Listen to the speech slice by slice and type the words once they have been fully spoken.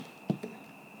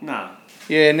Nah.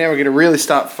 Yeah, now we're going to really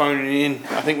start phoning in.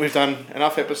 I think we've done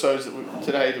enough episodes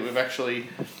today that we've actually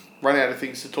run out of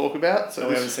things to talk about. So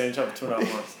we haven't seen each other for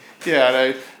 2.5 months. Yeah, I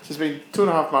know. So it's been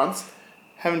 2.5 months.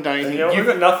 Haven't done anything. You know, we've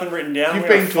got nothing written down. You've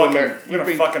been to America. We're going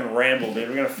to fucking ramble, dude.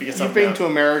 We're going to figure something out. You've been to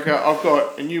America. I've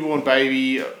got a newborn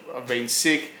baby. I've been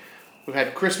sick. We've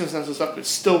had Christmas and stuff, but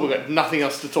still we've got nothing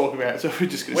else to talk about. So we're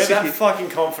just going to sit here. We're that fucking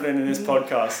confident in this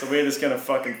podcast, so we're just going to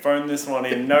fucking phone this one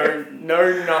in. No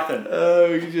nothing.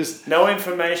 You just... No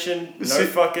information,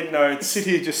 fucking notes. Sit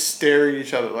here just staring at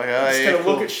each other like, oh, just going to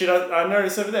look at shit I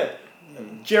noticed over there.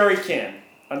 Jerry can.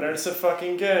 I noticed a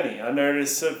fucking gurney. I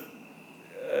noticed a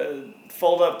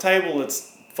fold-up table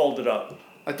that's folded up.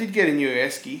 I did get a new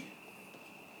esky.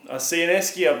 I see an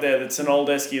esky up there that's an old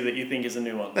esky that you think is a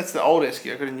new one. That's the old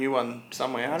esky. I got a new one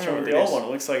somewhere. I don't know where the old one. It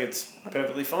looks like it's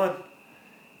perfectly fine.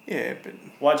 Yeah, but...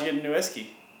 Why'd you get a new esky?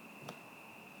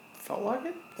 Felt like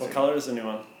it. What colour is the new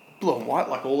one? Blue and white,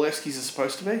 like all eskies are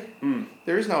supposed to be.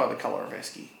 There is no other colour of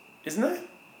esky. Isn't there?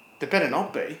 There better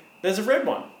not be. There's a red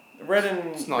one. Red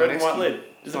and white lid.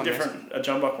 Is it different? A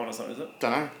jumbuck one or something, is it?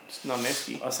 Don't know. It's not an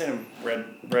esky. I've seen them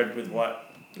red with white.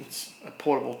 It's a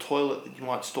portable toilet that you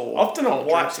might store. Often a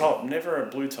white top, never a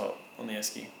blue top on the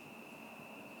esky.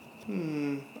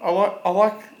 I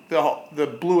like the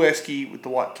blue esky with the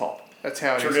white top. That's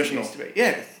how it needs to be.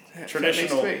 Yeah.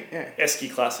 Traditional yeah. Esky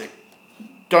classic.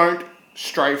 Don't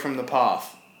stray from the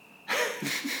path.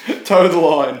 Toe the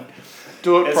line.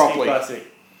 Do it Esky properly. Classic.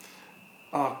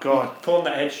 Oh, God. Pulling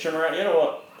that hedge trimmer out yet or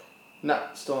what? No,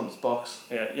 still in this box.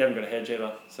 Yeah, you haven't got a hedge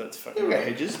either, so it's fucking... You've got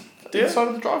hedges. Do you? Inside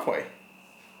of the driveway.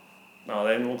 No,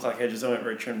 they didn't look like hedges. They weren't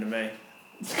very trimmed to me.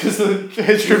 It's because the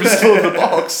hedge trim is still in the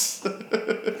box.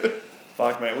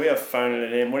 Fuck, mate. We are phoning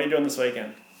it in. What are you doing this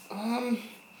weekend?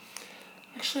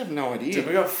 Actually, I have no idea. Dude,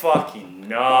 we got fucking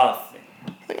nothing.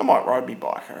 I think I might ride my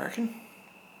bike, I reckon.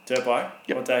 Dirt bike?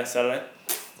 Yep. What day? Saturday?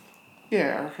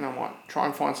 Yeah, I reckon I might try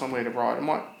and find somewhere to ride. I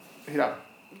might hit up,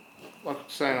 like I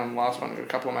was saying on the last one, I've got a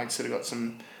couple of mates that have got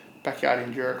some backyard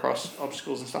endurocross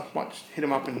obstacles and stuff. Might just hit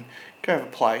them up and go have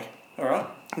a play. Alright.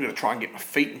 I'm going to try and get my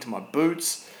feet into my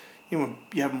boots. You know, when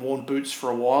you haven't worn boots for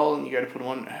a while and you go to put them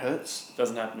on and it hurts.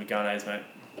 Doesn't happen with Garnets, mate.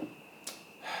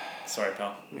 Sorry,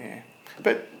 pal. Yeah.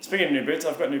 But speaking of new boots,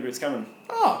 I've got new boots coming.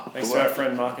 Oh, thanks to our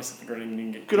friend Marcus at the Grinning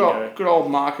Dingo. Good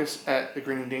old Marcus at the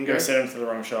Grinning Dingo. I sent him to the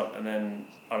wrong shop, and then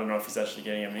I don't know if he's actually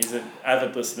getting them. He's an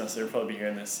avid listener, so he'll probably be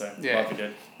hearing this. So yeah, love he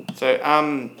did. So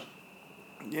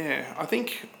yeah, I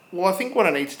think what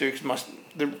I need to do because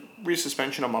the rear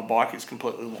suspension on my bike is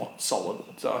completely solid.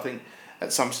 So I think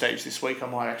at some stage this week I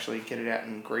might actually get it out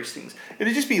and grease things.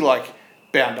 It'd just be like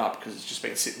bound up because it's just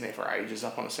been sitting there for ages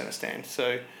up on a centre stand.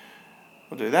 So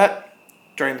I'll do that.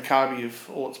 Drain the carby of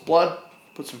all its blood.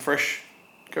 Put some fresh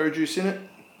go juice in it.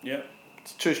 Yep.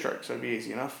 It's 2-stroke, so it'll be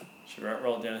easy enough. Should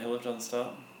roll it downhill if it doesn't start.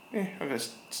 Yeah, I've got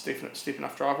a steep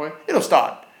enough driveway. It'll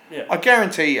start. Yeah. I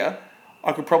guarantee you,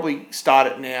 I could probably start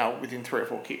it now within 3 or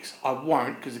 4 kicks. I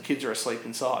won't because the kids are asleep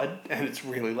inside and it's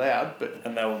really loud.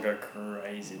 And they will go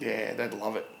crazy. Yeah, they'd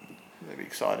love it. They'd be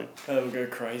excited. They will go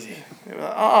crazy. They'll be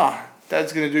like,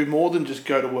 Dad's going to do more than just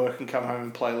go to work and come home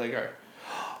and play Lego.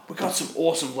 We got some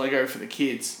awesome Lego for the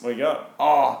kids. What you got?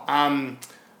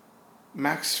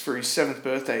 Max, for his 7th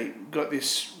birthday, got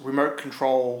this remote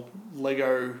control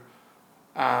Lego,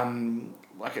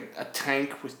 like a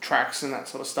tank with tracks and that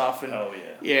sort of stuff. And oh,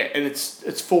 yeah. Yeah, and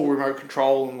it's full remote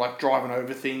control and like driving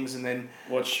over things and then...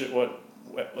 What does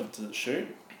it shoot?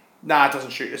 Nah, it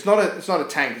doesn't shoot. It's not a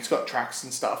tank. It's got tracks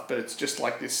and stuff, but it's just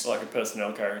like this... Like a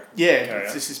personnel carrier. Yeah,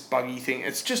 it's just this buggy thing.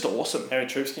 It's just awesome. How many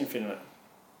troops can you fit in it?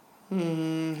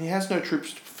 He has no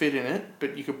troops to fit in it,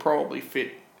 but you could probably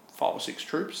fit 5 or 6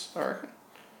 troops, I reckon.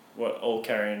 What, all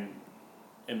carrying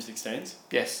M16s?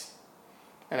 Yes.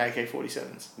 And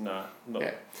AK-47s. No.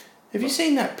 Yeah. Have you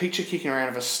seen that picture kicking around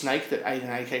of a snake that ate an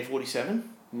AK-47?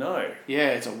 No. Yeah,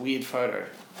 it's a weird photo.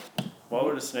 Why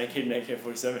would a snake eat an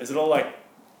AK-47? Is it all like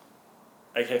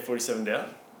AK-47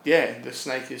 down? Yeah, the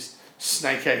snake is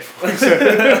Snake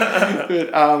AK-47.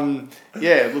 But,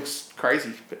 yeah, it looks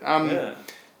crazy. But,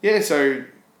 yeah, so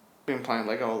been playing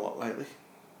Lego a lot lately.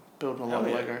 Building a lot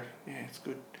of Lego. Yeah, it's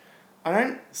good. I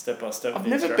don't... Step by step. I've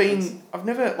never...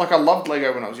 Like, I loved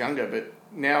Lego when I was younger, but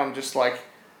now I'm just like...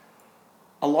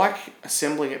 I like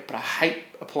assembling it, but I hate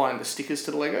applying the stickers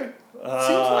to the Lego. It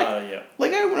seems like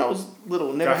Lego when I was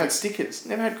little never had stickers,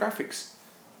 never had graphics.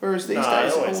 Whereas these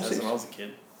days... it always has when I was a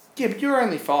kid. Yeah, but you're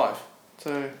only 5,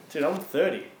 so... Dude, I'm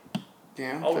 30.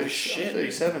 Yeah, I'm old as shit. I'm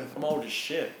 37. I'm old as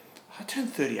shit. I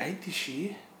turned 38 this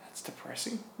year. That's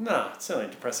depressing. No, it's only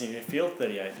depressing if you feel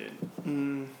 38,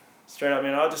 dude. Straight up,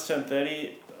 man, I just turned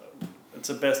 30. It's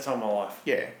the best time of my life.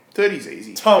 Yeah, 30's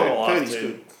easy. Time of my life, 30's dude.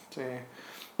 good. So, yeah.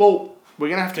 Well, we're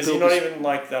going to have to Because build you're not this... even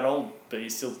like that old, but you're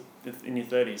still in your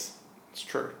 30s. It's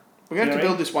true. We're going to have to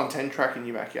build this 110 track in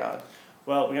your backyard.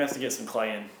 Well, we're going to have to get some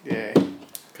clay in. Yeah.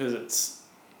 Because it's...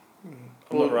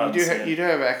 Well, you do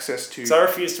have access to... So I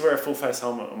refuse to wear a full face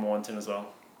helmet on my 110 as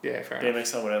well. Yeah, fair enough.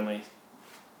 BMX helmet only.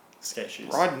 Skate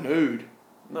shoes. Ride nude.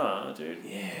 No, dude.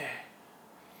 Yeah.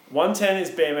 110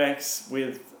 is BMX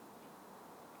with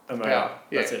a motor. Yeah.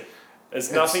 That's it.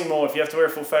 There's nothing more. If you have to wear a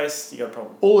full face, you got a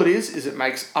problem. All it is it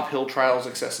makes uphill trails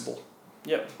accessible.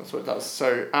 Yep. That's what it does.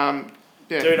 So, yeah.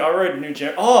 Dude, I rode New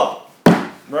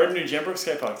Gembrook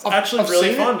skate park. It's actually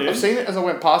really fun, dude. I've seen it as I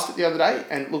went past it the other day,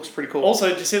 and it looks pretty cool. Also,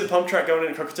 did you see the pump track going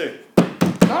in at Cockatoo? No,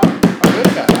 I heard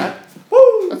about that.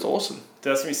 Woo! That's awesome.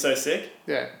 Dude, that's going to be so sick.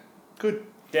 Yeah. Good.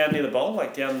 Down near the bowl,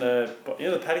 like down the... You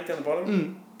know the paddock down the bottom?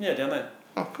 Mm. Yeah, down there.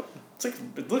 Oh, cool. It's like,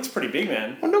 it looks pretty big,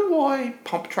 man. I wonder why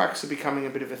pump tracks are becoming a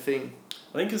bit of a thing.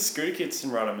 I think because scooter kids can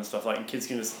ride them and stuff, like, and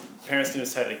parents can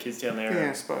just take their kids down there. Yeah,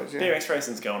 I suppose, yeah. BMX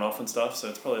racing's going off and stuff, so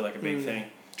it's probably like a big thing.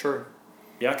 True.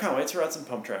 Yeah, I can't wait to ride some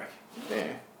pump track. Yeah,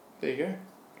 there you go.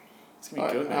 It's going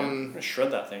to be good, man. I'm going to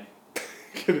shred that thing.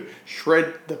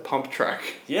 Shred the pump track.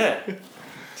 Yeah.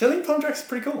 So I think pump track's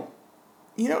pretty cool.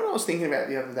 You know what I was thinking about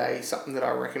the other day? Something that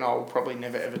I reckon I will probably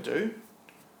never ever do?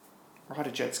 Ride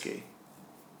a jet ski.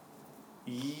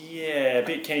 Yeah, a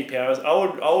bit Kenny Powers. I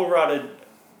would ride a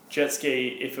jet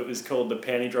ski if it was called the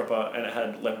Panty Dropper and it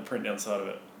had leopard print down the side of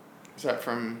it. Is that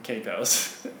from... Kenny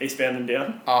Powers. Eastbound and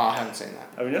Down. Oh, I haven't seen that.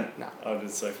 Haven't you? No. Oh,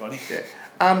 it's so funny. Yeah.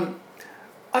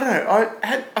 I don't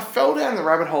know. I fell down the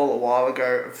rabbit hole a while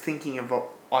ago of thinking of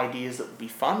ideas that would be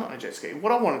fun on a jet ski.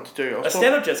 What I wanted to do... A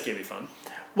stand-up jet ski would be fun.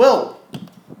 Well,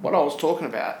 what I was talking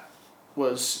about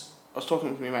was... I was talking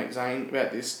with my mate Zane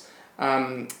about this.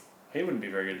 He wouldn't be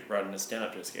very good at riding a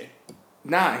stand-up jet ski.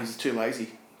 Nah, he's too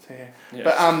lazy. So, yeah.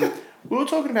 Yeah. But we were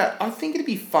talking about... I think it'd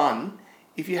be fun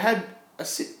if you had a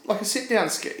sit-down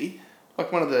ski,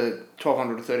 like one of the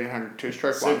 1200 or 1300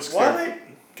 two-stroke ones. Can I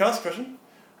ask a question?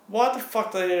 Why the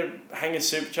fuck do they need to hang a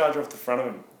supercharger off the front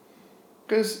of them?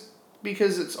 Because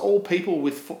it's all people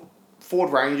with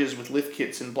Ford Rangers with lift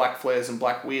kits and black flares and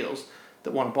black wheels that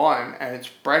want to buy them, and it's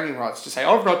bragging rights to say,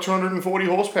 I've got 240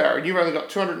 horsepower and you've only got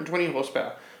 220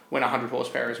 horsepower, when 100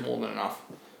 horsepower is more than enough.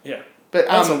 Yeah. But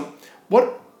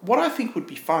what I think would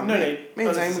be fun, me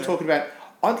and Zane were talking about,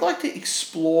 I'd like to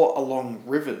explore along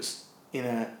rivers in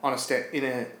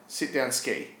a sit-down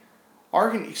ski. I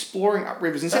reckon exploring up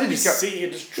rivers instead of just you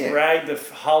just drag the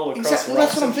hull across. Exactly. Well,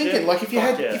 that's what I'm shit. thinking. Like if you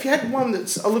had one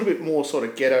that's a little bit more sort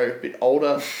of ghetto, bit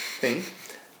older thing,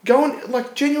 going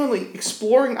like genuinely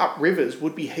exploring up rivers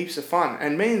would be heaps of fun.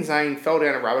 And me and Zane fell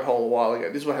down a rabbit hole a while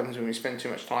ago. This is what happens when we spend too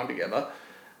much time together.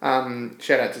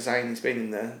 Shout out to Zane. He's been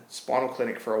in the spinal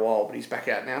clinic for a while, but he's back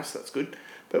out now, so that's good.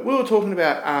 But we were talking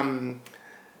about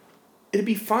it'd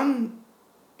be fun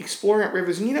exploring up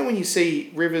rivers. And you know when you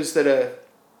see rivers that are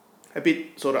a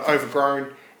bit sort of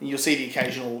overgrown and you'll see the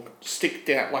occasional stick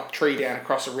down, like tree down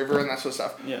across a river and that sort of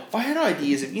stuff. Yeah. I had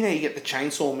ideas of, you get the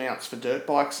chainsaw mounts for dirt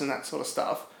bikes and that sort of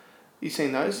stuff. You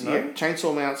seen those? No. Yeah.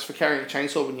 Chainsaw mounts for carrying a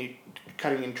chainsaw when you're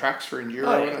cutting in tracks for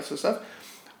enduro and that sort of stuff.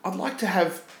 I'd like to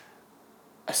have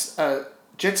a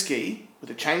jet ski with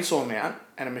a chainsaw mount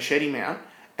and a machete mount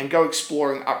and go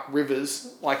exploring up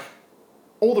rivers, like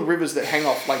all the rivers that hang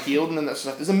off Lake Eildon and that sort of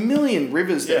stuff. There's a million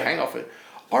rivers that hang off it.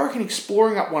 I reckon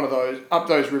exploring up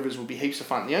those rivers would be heaps of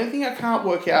fun. The only thing I can't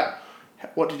work out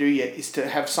what to do yet is to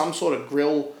have some sort of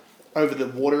grill over the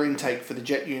water intake for the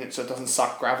jet unit so it doesn't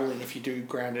suck gravel in if you do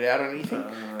ground it out or anything.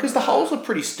 Because the holes are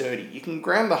pretty sturdy. You can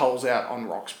ground the holes out on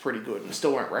rocks pretty good and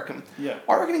still won't wreck them. Yeah.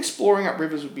 I reckon exploring up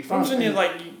rivers would be fun.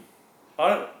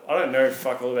 I don't know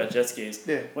fuck all about jet skis.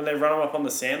 Yeah. When they run them up on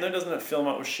the sand though, doesn't it fill them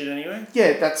up with shit anyway?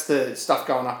 Yeah, that's the stuff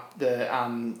going up the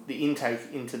intake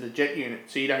into the jet unit.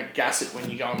 So you don't gas it when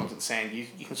you're going onto the sand.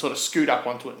 You can sort of scoot up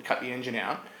onto it and cut the engine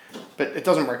out. But it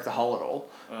doesn't wreck the hull at all.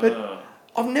 But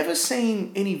I've never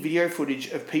seen any video footage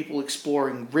of people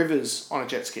exploring rivers on a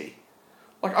jet ski.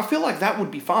 Like, I feel like that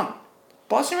would be fun.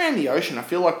 Biking around the ocean, I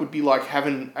feel like would be like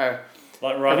having a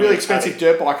really expensive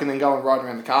dirt bike and then going riding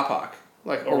around the car park.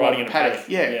 Or riding in a paddock.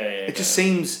 Yeah. It just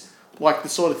seems like the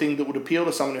sort of thing that would appeal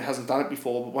to someone who hasn't done it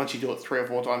before, but once you do it 3 or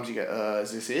 4 times, you go,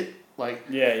 is this it? Like,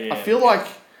 I feel like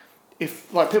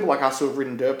if, like, people like us who have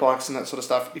ridden dirt bikes and that sort of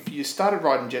stuff, if you started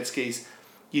riding jet skis,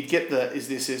 you'd get the is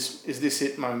this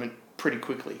it moment pretty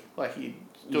quickly. Like, you'd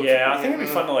do it. I think it'd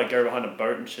be fun to, like, go behind a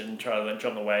boat and shit and try to, like,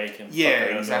 jump the wake and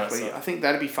exactly. I think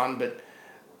that'd be fun, but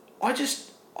I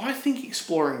think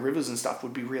exploring rivers and stuff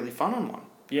would be really fun on one.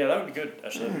 Yeah, that would be good.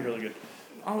 Actually, that'd be really good.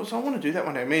 I want to do that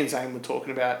one day. Me and Zane were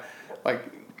talking about, like,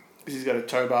 he's got a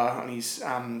tow bar on his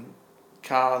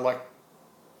car, like,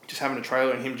 just having a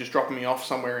trailer and him just dropping me off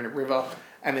somewhere in a river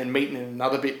and then meeting in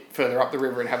another bit further up the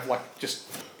river and have like just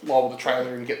lower the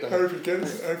trailer and get the... I hope you get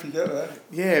that.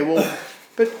 Yeah, well,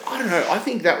 but I don't know. I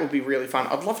think that would be really fun.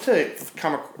 I'd love to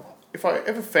if I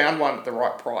ever found one at the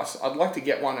right price, I'd like to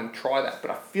get one and try that.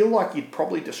 But I feel like you'd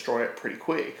probably destroy it pretty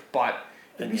quick. But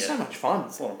it'd be so much fun.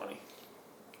 It's a lot of money.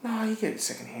 No, you get it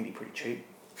second-handy pretty cheap.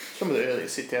 Some of the earlier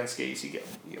sit-down skis, you get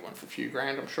one for a few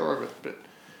grand, I'm sure of it. But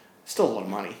still a lot of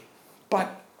money.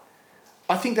 But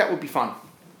I think that would be fun.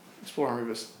 Exploring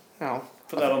rivers. Now,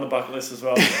 put that on the bucket list as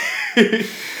well.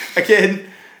 Again,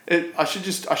 I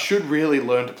should really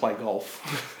learn to play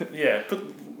golf. Yeah,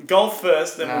 put golf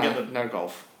first, then we'll get the... No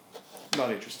golf. Not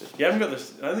interested. You haven't got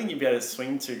this. I don't think you'd be able to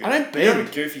swing too good. I don't You have bend.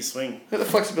 a goofy swing. I've got the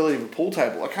flexibility of a pool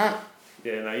table. I can't...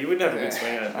 Yeah, no, you wouldn't have a good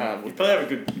swing. You'd probably have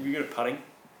you'd be good at putting.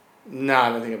 No, I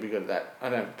don't think I'd be good at that. I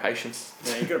don't have patience.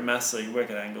 Yeah, you've got a mass, so you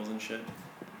work at angles and shit.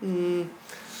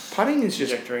 Putting is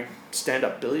just Trajectory.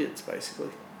 stand-up billiards, basically.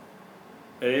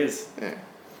 It is. Yeah.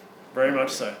 Very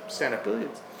much so. Stand-up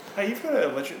billiards. Hey, you've got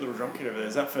an electric little drum kit over there.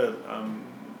 Is that for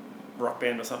Rock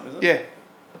Band or something, is it? Yeah.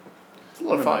 It's a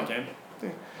lot of fun. Game. Yeah.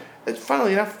 It's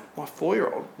funnily enough, my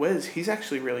 4-year-old, Wes, he's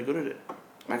actually really good at it.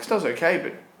 Max does okay,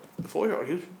 but the 4-year-old,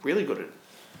 he was really good at it.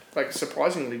 Like,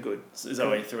 surprisingly good. Is that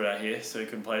why you threw it out here, so you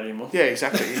couldn't play it anymore? Yeah,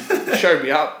 exactly. He showed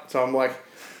me up, so I'm like...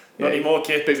 Not anymore,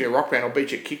 kid. Beat me at Rock Band, I'll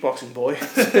beat you at kickboxing, boy.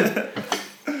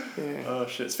 Yeah. Oh,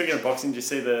 shit. Speaking of boxing, did you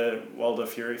see the Wilder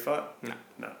Fury fight? No.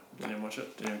 Didn't even watch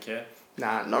it. Didn't even care.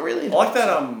 Nah, not really. I like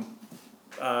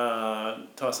that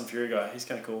Tyson Fury guy. He's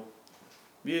kind of cool.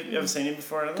 You ever seen him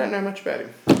before? Or Don't know much about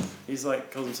him. He's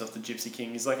like, calls himself the Gypsy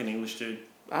King. He's like an English dude.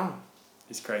 Oh.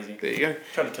 He's crazy. There you go.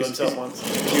 Tried to kill himself once.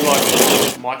 Do you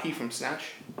like Mikey from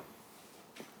Snatch?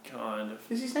 Kind of.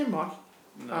 Is his name Mikey?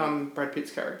 No. Brad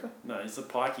Pitt's character? No, he's the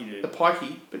pikey dude. The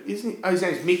Pikey, but isn't he? Oh, his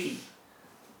name's Mickey.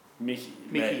 Mickey.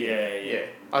 Yeah.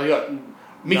 Oh, you got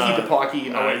Mickey the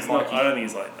Pikey. No, he's not, I don't think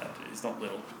he's like that, dude. He's not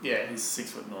little. Yeah. He's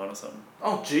 6'9" or something.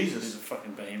 Oh, He's Jesus. a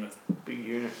fucking behemoth. Big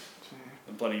unit.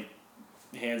 The bloody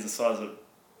hands the size of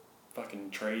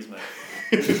fucking trees, mate.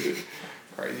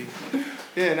 Crazy.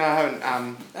 Yeah, no,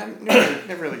 I haven't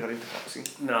never really got into boxing.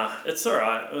 Nah, it's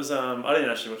alright. It was I didn't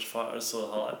actually watch the fight. I just saw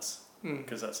the highlights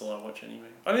because that's all I watch anyway.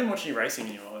 I didn't watch any racing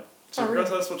anymore. So really? I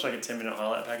just watched like a 10-minute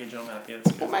highlight package and I'm happy.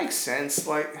 That's good. Well, makes sense.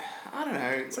 Like, I don't know.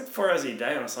 It's like 4 hours a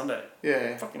day on a Sunday.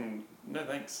 Yeah. Fucking no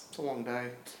thanks. It's a long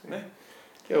day. Yeah.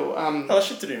 Yeah, well, Oh, there's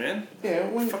shit to do, man. yeah,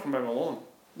 Fucking mow my lawn.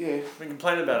 yeah, I've been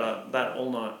complaining about that all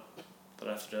night. That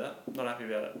I have to do that. Not happy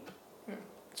about it.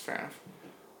 it's fair enough.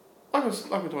 Like we were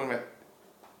talking about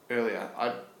earlier,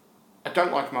 I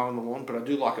don't like mowing the lawn, but I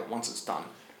do like it once it's done.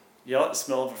 You like the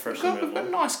smell of a We've freshly got mowed a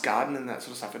lawn. nice garden and that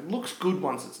sort of stuff. It looks good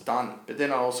once it's done, but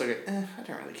then I also go, I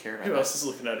don't really care about Who that. else is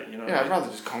looking at it? You know. Yeah, what I I'd mean?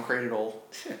 rather just concrete it all,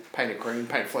 paint it green,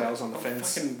 paint flowers on the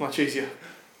fence. fucking- Much easier.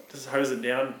 Just hose it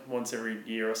down once every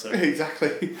year or so.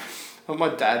 Exactly. Well, my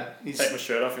dad, he's Take my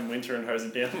shirt off in winter and hose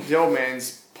it down. the old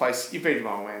man's place. You've been to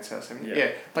my old man's house, haven't you?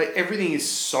 Yeah. Like everything is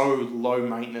so low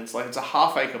maintenance. Like it's a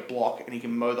half-acre block, and he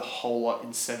can mow the whole lot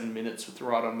in 7 minutes with the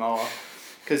ride-on mower.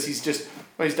 Because he's just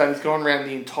what he's done. He's gone around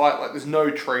the entire there's no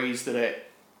trees that are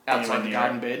outside the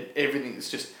garden bed. Everything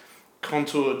is just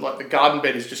contoured. Like the garden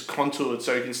bed is just contoured,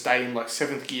 so he can stay in like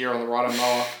 7th gear on the ride-on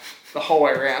mower the whole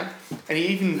way around. And he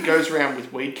even goes around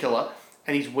with weed killer,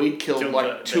 and he's weed killed Killed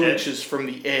like the 2 edge. inches from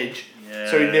the edge. Yeah.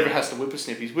 So he never has to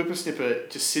whippersnip. His whippersnipper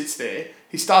just sits there.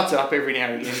 He starts it up every now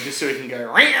and again just so he can go,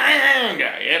 ring, ring,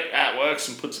 go, yep, that works,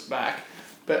 and puts it back.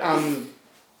 But,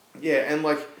 yeah, and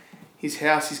like his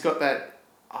house, he's got that,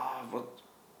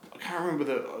 I can't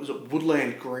remember was it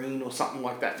woodland green or something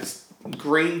like that, this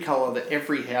green colour that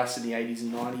every house in the 80s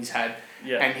and 90s had.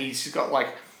 Yeah. And he's got like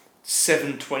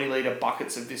 7 20-litre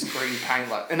buckets of this green paint,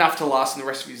 like enough to last in the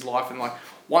rest of his life. And like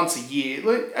once a year,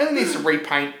 like, only needs to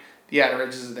repaint the outer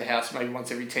edges of the house maybe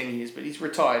once every 10 years, but he's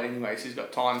retired anyway, so he's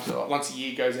got time. So like, once a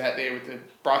year goes out there with the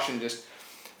brush and just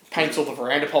paints all the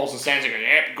veranda poles and stands there going,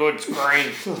 yep, good, it's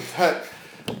green.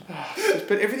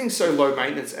 But everything's so low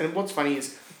maintenance. And what's funny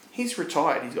is he's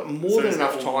retired. He's got more than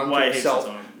enough time to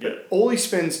himself. But all he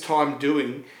spends time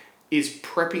doing is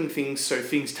prepping things so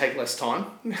things take less time.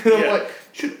 And I'm like,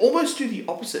 should almost do the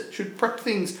opposite. Should prep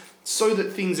things so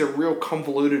that things are real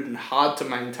convoluted and hard to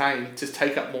maintain to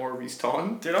take up more of his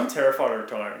time. Dude, I'm terrified of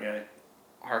retiring, eh?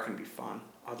 I reckon it'd be fun.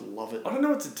 I'd love it. I don't know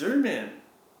what to do, man.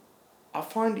 I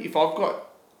find if I've got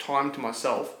time to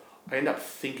myself, I end up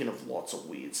thinking of lots of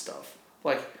weird stuff.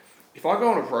 Like, if I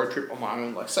go on a road trip on my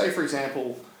own, like, say, for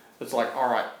example, it's like,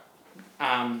 all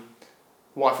right,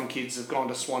 wife and kids have gone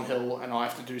to Swan Hill and I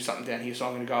have to do something down here, so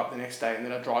I'm going to go up the next day, and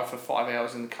then I drive for 5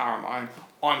 hours in the car on my own.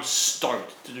 I'm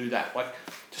stoked to do that. Like,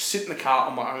 to sit in the car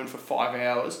on my own for 5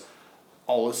 hours,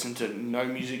 I'll listen to no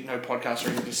music, no podcast, or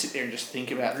anything. Just sit there and just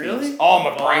think about things. Oh,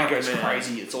 my brain goes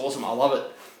crazy. It's awesome. I love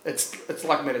it. It's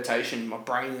like meditation. My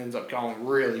brain ends up going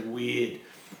really weird.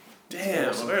 Damn,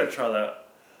 awesome. I better try that.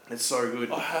 It's so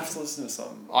good. I have to listen to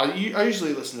something. I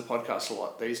usually listen to podcasts a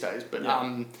lot these days, but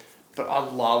but I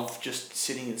love just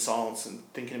sitting in silence and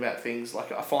thinking about things.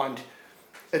 Like, I find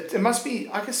it must be,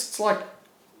 I guess it's like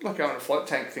going on a float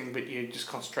tank thing, but you just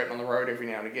concentrate on the road every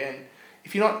now and again.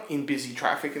 If you're not in busy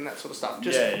traffic and that sort of stuff,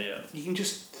 just you can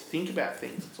just think about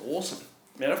things. It's awesome.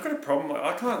 Man, I've got a problem. Like,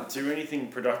 I can't do anything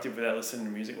productive without listening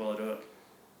to music while I do it.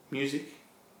 Music?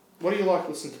 What do you like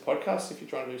listening to podcasts if you're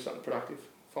trying to do something productive?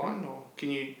 Fine, or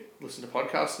can you listen to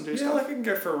podcasts and do stuff? Yeah, like I can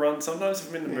go for a run. Sometimes if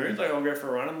I'm in the mood, like I'll go for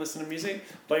a run and listen to music.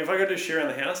 Like if I go to a shoot around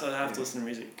the house, I have to listen to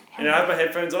music. And I have my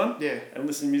headphones on. And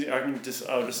listen to music.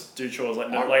 I'll just do chores like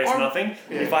it's nothing.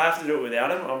 Yeah. If I have to do it without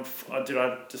him, I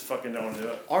just fucking don't want to do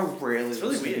it. I rarely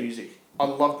listen to music. I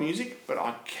love music, but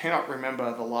I cannot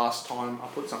remember the last time I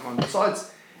put something on. Besides,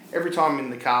 every time I'm in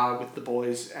the car with the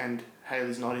boys and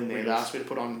Haley's not in there, they ask me to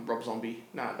put on Rob Zombie.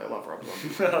 No, they love Rob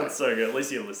Zombie. That's so good. At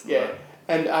least you listen to that.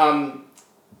 And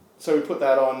so we put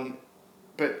that on,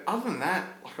 but other than that,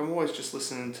 like, I'm always just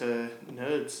listening to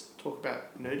nerds talk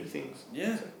about nerdy things.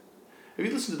 Yeah. So, have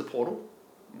you listened to The Portal?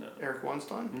 No. Eric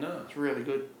Weinstein? No. It's really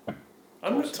good.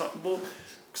 I'm not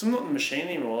because I'm not in the machine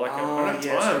anymore. Like I don't have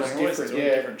time. So I'm always doing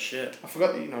different shit. I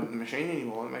forgot that you're not in the machine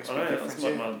anymore. It makes a big difference. That's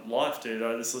like my life, dude.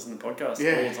 I just listen to podcasts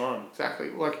all the time.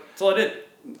 Exactly. Like, that's all I did.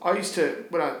 I used to,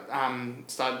 when I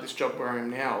started this job where I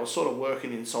am now, I was sort of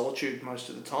working in solitude most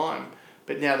of the time.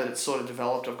 But now that it's sort of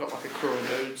developed, I've got like a crew of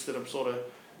dudes that I'm sort of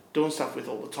doing stuff with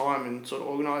all the time and sort of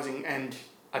organising, and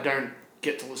I don't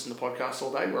get to listen to podcasts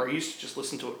all day, where I used to just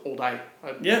listen to it all day.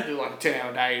 I'd do like a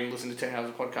 10-hour day and listen to 10 hours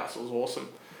of podcasts. It was awesome.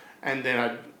 And then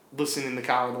I'd listen in the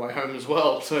car on the way home as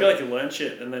well. So I feel like you learn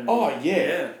shit and then... Oh,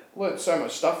 yeah. Learned so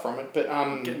much stuff from it, but...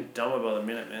 getting dumber by the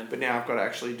minute, man. But now I've got to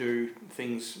actually do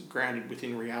things grounded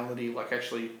within reality, like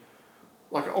actually...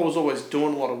 Like, I was always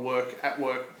doing a lot of work at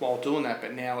work while doing that,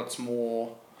 but now it's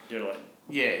more... You're like...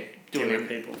 doing it with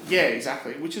people. Yeah,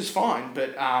 exactly, which is fine,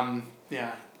 but,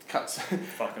 cuts...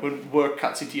 when work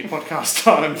cuts into your podcast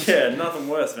time. Yeah, nothing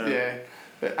worse, man. Yeah,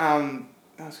 but,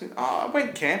 that was good. I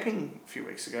went camping a few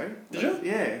weeks ago. Did you?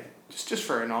 Yeah, just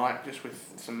for a night, just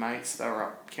with some mates. They were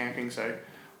up camping, so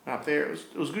went up there.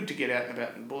 It was good to get out and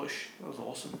about in the bush. It was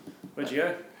awesome. Where'd you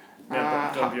go?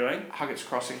 Dog viewing? Huggett's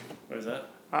Crossing. Where's that?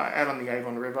 Out on the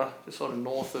Avon River, just sort of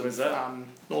north of... Where's that?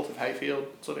 North of Hayfield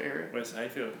sort of area. Where's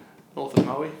Hayfield? North of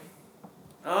Moe.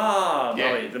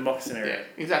 Moe, the moccasin area. Yeah,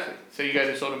 exactly. So you go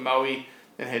to sort of Moe,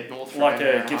 then head north. Like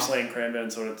a Gippsland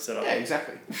Cranbourne sort of setup. Yeah,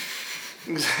 exactly.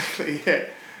 Exactly, yeah.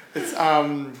 It's,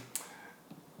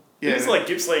 It's like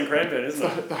Gippsland Cranbourne, isn't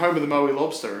it? The home of the Moe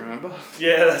lobster, remember?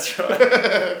 Yeah, that's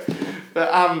right.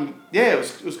 But,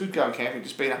 it was good going camping,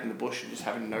 just being up in the bush and just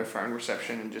having no phone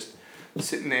reception and just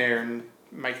sitting there and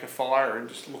making a fire and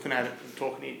just looking at it and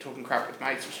talking crap with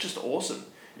mates. It was just awesome.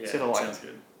 Yeah, instead of like sounds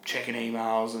good. Checking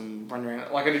emails and running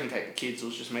around. Like, I didn't take the kids, it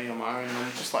was just me on my own, and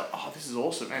I'm just like, oh, this is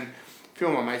awesome. And a few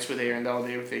of my mates were there and they were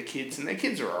there with their kids, and their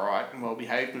kids are alright and well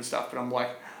behaved and stuff, but I'm like,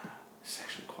 it's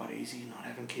actually quite easy not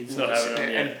having kids. Not having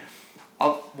them,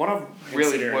 and what I've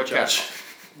really worked out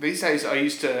these days, I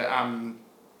used to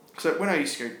so when I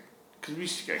used to go, because we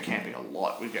used to go camping a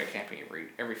lot, we'd go camping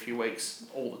every few weeks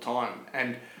all the time,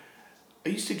 and I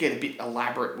used to get a bit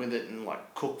elaborate with it and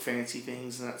like cook fancy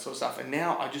things and that sort of stuff, and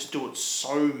now I just do it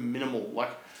so minimal.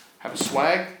 Like, have a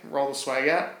swag, roll the swag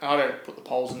out, and I don't put the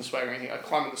poles in the swag or anything. I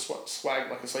climb in the swag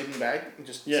like a sleeping bag and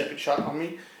just zip it shut on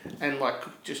me, and like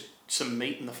cook just some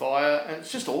meat in the fire, and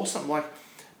it's just awesome. Like,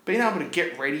 being able to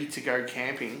get ready to go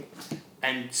camping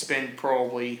and spend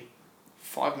probably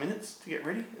 5 minutes to get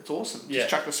ready, it's awesome. Just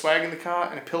chuck the swag in the car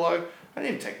and a pillow. I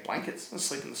didn't even take blankets. I just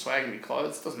sleep in the swag and my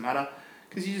clothes. It doesn't matter.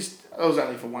 Because it was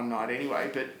only for one night anyway,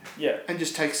 but... Yeah. And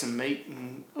just take some meat,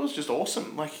 and it was just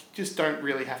awesome. Like, you just don't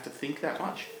really have to think that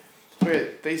much. Where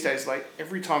these days, like,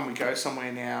 every time we go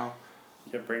somewhere now...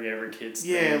 You bring every kid's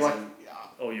things like...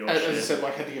 all your as shit. I said,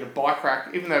 like, I had to get a bike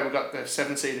rack, even though we've got the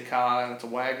 7-seater car and it's a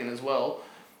wagon as well.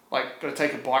 Like, got to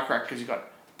take a bike rack because you've got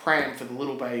pram for the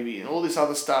little baby and all this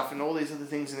other stuff and all these other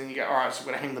things, and then you go, alright, so I've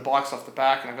got to hang the bikes off the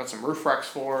back, and I've got some roof racks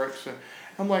for it. So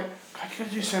I'm like, God, you got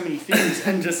to do so many things.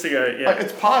 And just to go, like,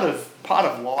 it's part of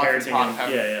life parenting and part of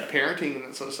having parenting and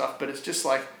that sort of stuff, but it's just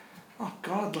like, oh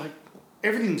God, like,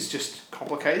 everything's just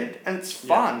complicated and it's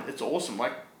fun. It's awesome.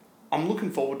 Like, I'm looking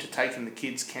forward to taking the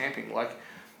kids camping. Like,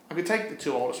 I could take the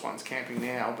two oldest ones camping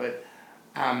now, but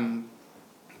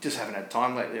just haven't had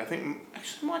time lately. I think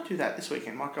actually I might do that this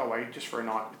weekend. Might go away just for a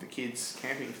night with the kids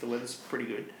camping if the weather's pretty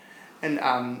good, and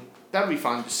that'd be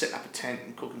fun. Just setting up a tent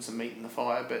and cooking some meat in the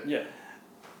fire. But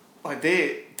like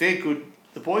they're good.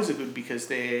 The boys are good because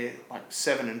they're like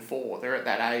 7 and 4. They're at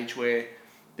that age where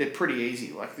they're pretty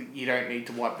easy. Like you don't need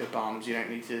to wipe their bums. You don't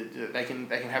need to. They can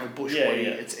have a bush wee.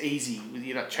 It's easy.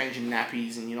 You're not changing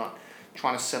nappies and you're not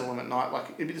trying to settle them at night. Like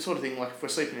it'd be the sort of thing like if we're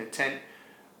sleeping in a tent.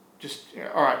 Just,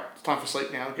 all right, it's time for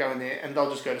sleep now, go in there, and they'll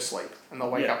just go to sleep, and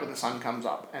they'll wake up when the sun comes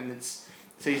up, and it's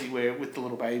easy where with the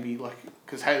little baby, like,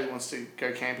 because Hayley wants to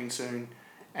go camping soon,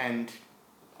 and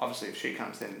obviously if she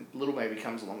comes, then little baby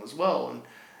comes along as well, and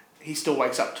he still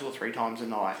wakes up 2 or 3 times a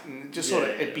night, and it just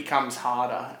it becomes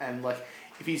harder, and like,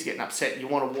 if he's getting upset, you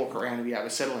want to walk around and be able to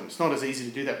settle him. It's not as easy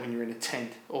to do that when you're in a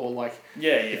tent, or like,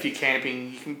 if you're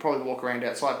camping, you can probably walk around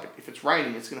outside, but if it's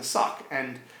raining, it's going to suck,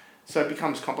 and so it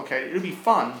becomes complicated. It'll be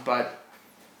fun, but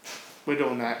we're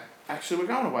doing that. Actually, we're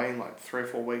going away in like 3 or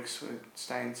 4 weeks. We're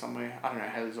staying somewhere. I don't know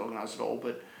how this organised at all,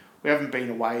 but we haven't been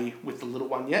away with the little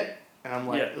one yet. And I'm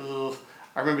like, ugh.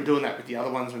 I remember doing that with the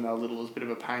other ones when they were little. It was a bit of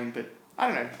a pain, but I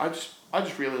don't know. I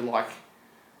just really like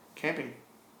camping.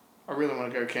 I really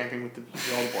want to go camping with the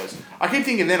older boys. I keep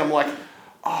thinking then, I'm like,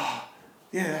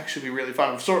 yeah, that should be really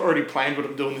fun. I've already planned what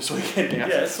I'm doing this weekend now.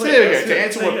 Yeah, so there we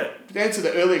go. To answer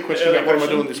the earlier question about what am I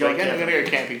doing this weekend, I'm going to go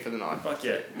camping for the night. Fuck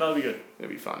yeah, that'll be good. It'll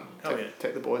be fun.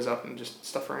 Take the boys up and just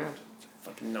stuff around.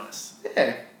 Fucking nice. Yeah,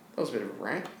 that was a bit of a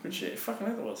rant. Good shit. Fucking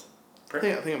hell, it was. I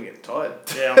think I'm getting tired.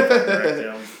 Yeah, I'm wrecked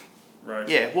down road.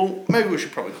 Yeah, well, maybe we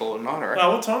should probably call it a night, alright?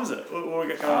 What time is it? What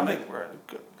we got going? I think we're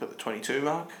got the 22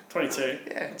 mark. 22?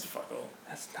 Yeah. That's fuck all.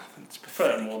 That's nothing. It's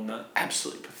pathetic. More than that.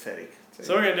 Absolutely pathetic.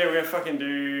 So what we're going to fucking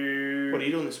do... What are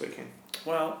you doing this weekend?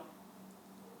 Well,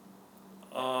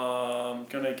 I'm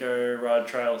going to go ride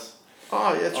trails.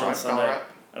 Oh, yeah, that's right. Sunday. Right.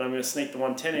 And I'm going to sneak the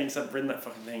 110 in because I've ridden that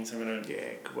fucking thing. So I'm going to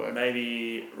good work.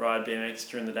 Maybe ride BMX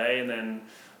during the day and then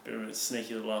a bit of a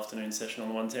sneaky little afternoon session on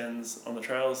the 110s on the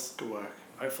trails. Good work.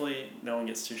 Hopefully no one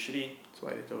gets too shitty. That's the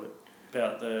way to do it.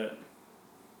 About the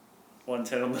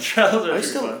 110 on the trails.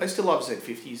 I still love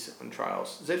Z50s on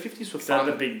trails. Z50s were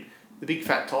fun. The big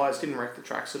fat tyres didn't wreck the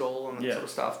tracks at all and that sort of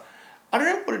stuff. I don't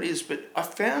know what it is, but I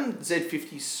found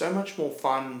Z50s so much more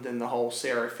fun than the whole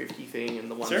Sierra 50 thing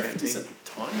and the 110 thing. Z50s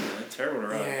are tiny, they're terrible to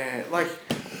ride. Yeah, like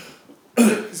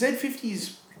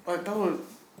Z50s, like they were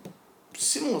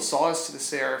similar size to the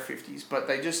Sierra 50s, but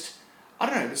they just, I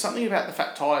don't know, there's something about the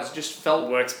fat tyres just felt...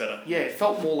 It works better. Yeah, it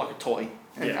felt more like a toy.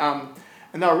 And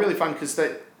and they were really fun because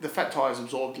the fat tyres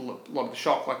absorbed a lot of the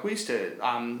shock. Like we used to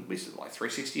like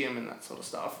 360 them and that sort of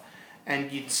stuff.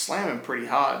 And you'd slam them pretty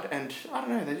hard, and I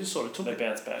don't know, they just sort of took it. They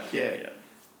bounce back. Yeah.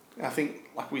 I think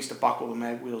like we used to buckle the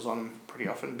mag wheels on them pretty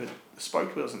often, but the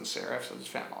spoked wheels in the CRFs I just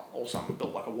found like all some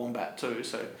built like a wombat too,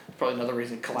 so probably another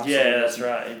reason it collapsed. Yeah, that's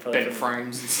right. Bent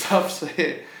frames and stuff. So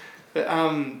yeah, but I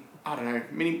don't know,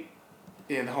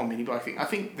 the whole mini bike thing. I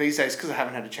think these days because I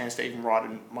haven't had a chance to even ride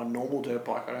my normal dirt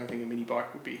bike, I don't think a mini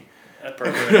bike would be a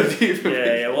good idea for me.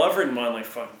 Yeah. Well, I've ridden mine like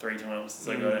fucking 3 times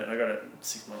since I got it. I got it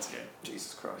 6 months ago.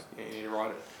 Jesus Christ! Yeah, you need to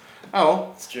ride it. Oh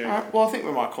well. It's true. Alright, well, I think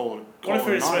we might call it.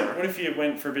 What if you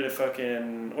went for a bit of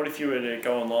fucking? What if you were to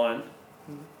go online,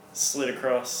 slid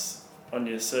across on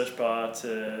your search bar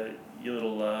to your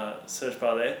little search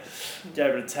bar there,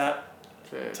 gave it a tap,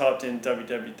 typed in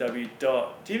www.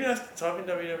 Do you even have to type in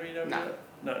www?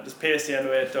 No, just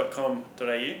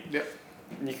pstunderwear.com.au. Yep.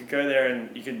 And you could go there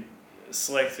and you could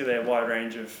select through their wide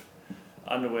range of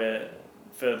underwear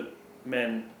for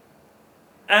men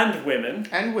and women.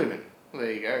 And women.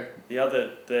 There you go.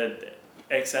 The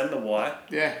X and the Y.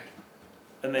 Yeah.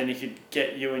 And then you could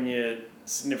get you and your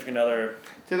significant other.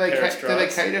 Do they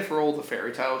cater for all the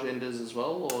fairy tale genders as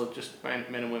well, or just men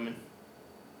and women?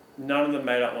 None of the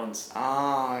made up ones.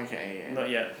 Ah, okay. Yeah. Not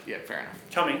yet. Yeah, fair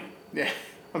enough. Coming. Yeah,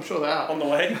 I'm sure they are. On the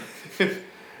way.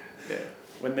 Yeah.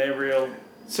 When they're real.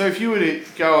 So if you were to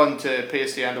go on to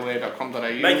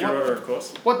pstunderwear.com.au... Make your order, of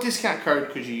course. What discount code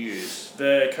could you use?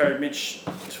 The code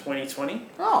Mitch2020.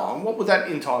 Oh, and what would that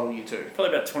entitle you to?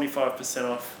 Probably about 25%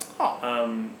 off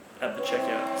at the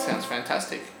checkout. Sounds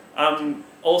fantastic.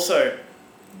 Also,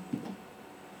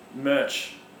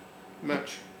 merch.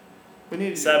 We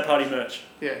need Sad Party merch.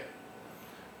 Yeah.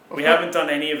 We haven't done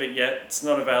any of it yet. It's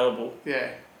not available.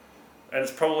 Yeah. And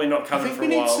it's probably not coming for a while. I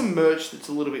think we need some merch that's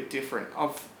a little bit different.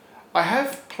 I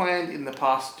have planned in the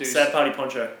past to do... Sad Party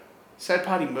poncho. Sad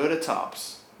Party murder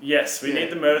tarps. Yes, we need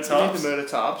the murder tarps. We need the murder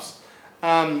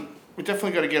tarps. We've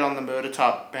definitely got to get on the murder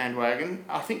tarp bandwagon.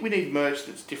 I think we need merch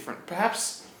that's different.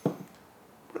 Perhaps...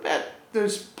 What about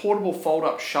those portable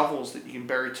fold-up shovels that you can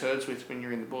bury turds with when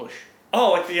you're in the bush?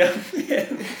 Oh, like the... yeah.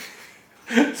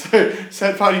 So,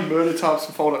 Sad Party murder types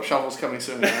and fold-up shovels coming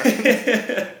soon.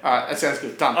 Alright, that sounds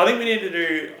good. Done. I think we need to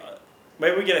do...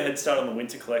 Maybe we get a head start on the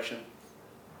winter collection.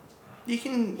 You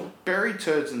can bury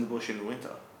turds in the bush in the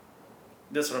winter.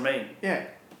 That's what I mean. Yeah.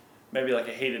 Maybe like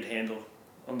a heated handle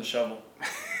on the shovel.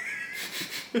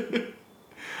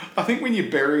 I think when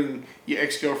you're burying your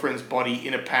ex-girlfriend's body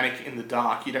in a panic in the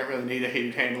dark, you don't really need a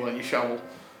heated handle on your shovel.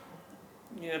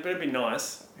 Yeah, but it'd be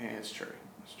nice. Yeah, it's true.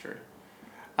 It's true.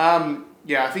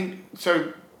 Yeah, I think...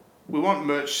 So, we want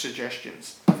merch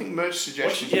suggestions. I think merch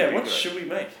suggestions what should we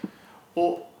make?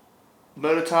 Well,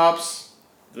 murder tarps...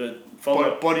 The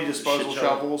body disposal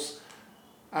shovels.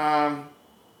 What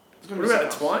about a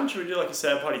twine? Should we do like a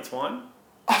Sad Party twine?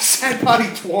 A Sad Party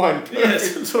twine. Yeah,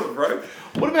 some sort of rope.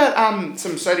 What about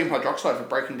some sodium hydroxide for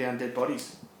breaking down dead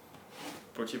bodies?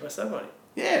 Brought to you by Sad Party.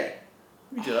 Yeah.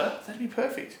 We do that. That'd be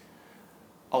perfect.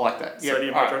 I like that.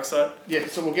 Sodium hydroxide. Right. Yeah,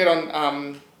 so we'll get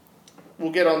on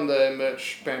the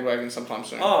merch bandwagon sometime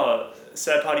soon. Oh,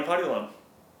 Sad Party Lime.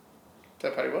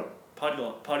 Sad Party what? Party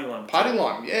lime. Party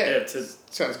lime, yeah. Yeah, to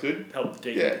sounds good. Help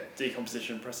the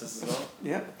decomposition process as well.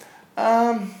 Yeah.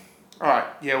 Alright,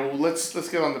 yeah, well let's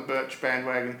get on the merch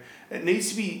bandwagon. It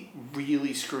needs to be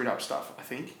really screwed up stuff, I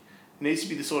think. It needs to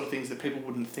be the sort of things that people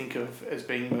wouldn't think of as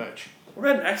being merch.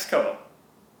 What about an axe cover?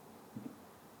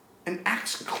 An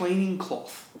axe cleaning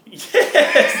cloth.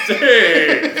 Yes,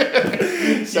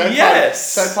 dude!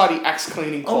 Sad Party axe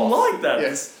cleaning cloth. I like that.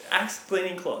 Yes. Axe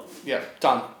cleaning cloth. Yeah,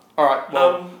 done. Alright,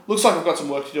 well, looks like I've got some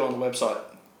work to do on the website.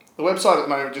 The website at the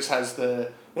moment just has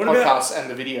the podcasts and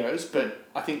the videos, but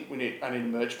I think I need a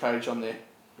merch page on there.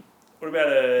 What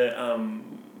about a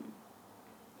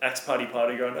axe party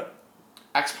grinder?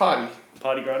 Axe party?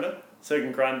 Party grinder. So you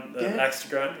can grind the axe to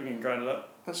grind, we can grind it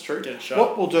up. That's true. Get it sharp.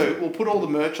 What we'll do, we'll put all the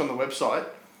merch on the website,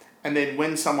 and then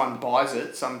when someone buys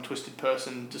it, some twisted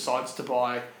person decides to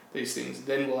buy these things,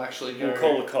 then we'll actually go... We'll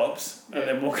call the cops, and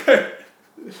then we'll go...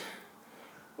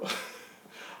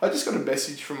 I just got a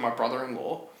message from my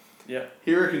brother-in-law. Yeah.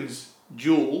 He reckons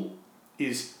Jewel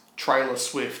is Trailer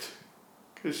Swift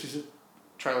because she's a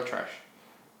trailer trash.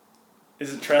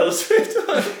 Is it Trailer Swift?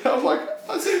 I'm like,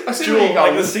 I see Jewel,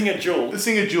 like the singer Jewel. The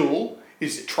singer Jewel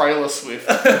is Trailer Swift.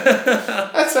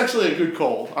 That's actually a good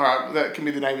call. All right, that can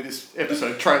be the name of this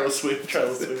episode, Trailer Swift.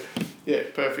 Trailer Swift. Yeah,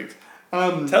 perfect.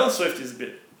 Taylor Swift is a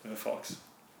bit of a fox.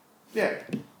 Yeah,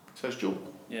 so's Jewel.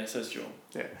 Yeah, so's Jewel.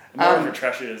 Yeah. More of a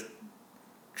trashy as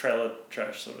trailer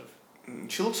trash, sort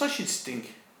of. She looks like she'd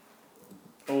stink.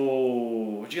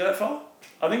 Oh, would you go that far?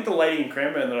 I think the lady in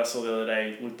Cranbourne that I saw the other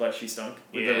day looked like she stunk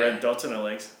with the red dots on her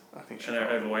legs. I think she and her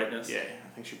overweightness. Yeah,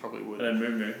 I think she probably would. And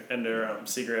then Moo and her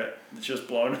cigarette that she was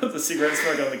blowing the cigarette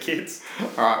smoke on the kids. All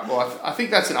right, well I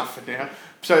think that's enough for now.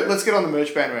 So let's get on the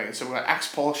merch bandwagon. So we've got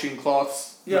axe polishing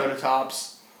cloths, murder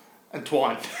tarps, and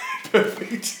twine.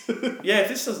 Perfect. Yeah, if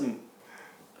this doesn't,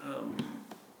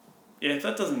 if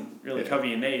that doesn't really cover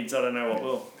your needs, I don't know what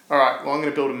will. All right, well I'm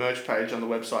going to build a merch page on the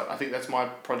website. I think that's my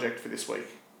project for this week.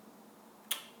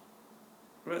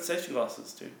 What about safety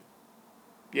glasses too?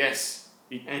 Yes.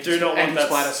 You do not want that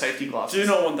splatter safety glasses. Do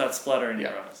not want that splatter in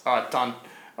your eyes. All right, done.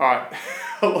 All right,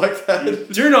 I like that. You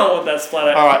do not want that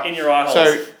splatter in your eye holes.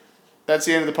 So that's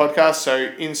the end of the podcast. So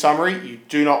in summary, you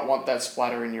do not want that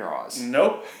splatter in your eyes.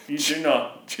 Nope, you do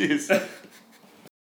not. Cheers.